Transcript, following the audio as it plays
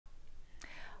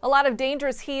A lot of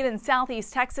dangerous heat in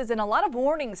southeast Texas and a lot of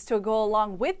warnings to go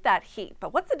along with that heat.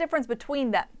 But what's the difference between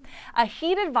them? A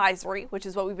heat advisory, which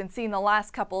is what we've been seeing the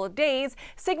last couple of days,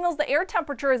 signals the air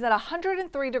temperature is at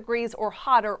 103 degrees or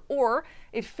hotter, or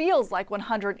it feels like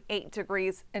 108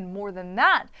 degrees and more than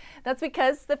that. That's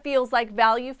because the feels like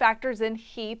value factors in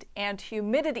heat and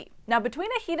humidity. Now, between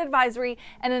a heat advisory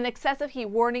and an excessive heat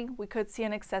warning, we could see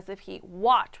an excessive heat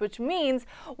watch, which means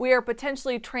we are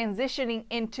potentially transitioning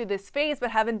into this phase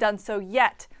but haven't done so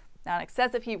yet. Now, an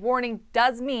excessive heat warning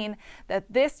does mean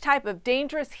that this type of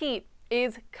dangerous heat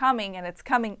is coming, and it's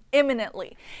coming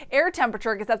imminently. Air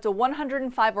temperature gets up to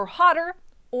 105 or hotter,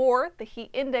 or the heat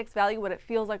index value, what it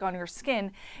feels like on your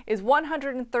skin, is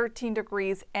 113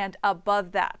 degrees and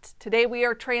above that. Today we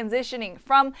are transitioning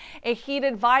from a heat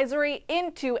advisory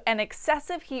into an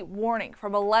excessive heat warning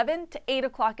from 11 to 8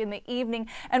 o'clock in the evening,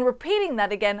 and repeating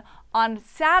that again on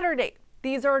Saturday.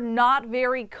 These are not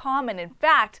very common. In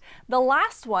fact, the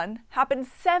last one happened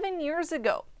 7 years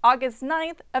ago, August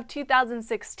 9th of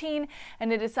 2016,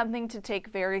 and it is something to take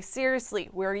very seriously.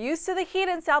 We're used to the heat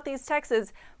in southeast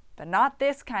Texas, but not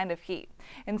this kind of heat.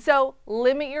 And so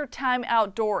limit your time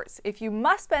outdoors. If you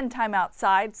must spend time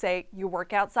outside, say you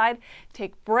work outside,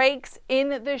 take breaks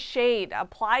in the shade,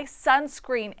 apply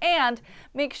sunscreen, and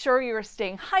make sure you're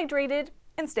staying hydrated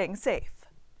and staying safe.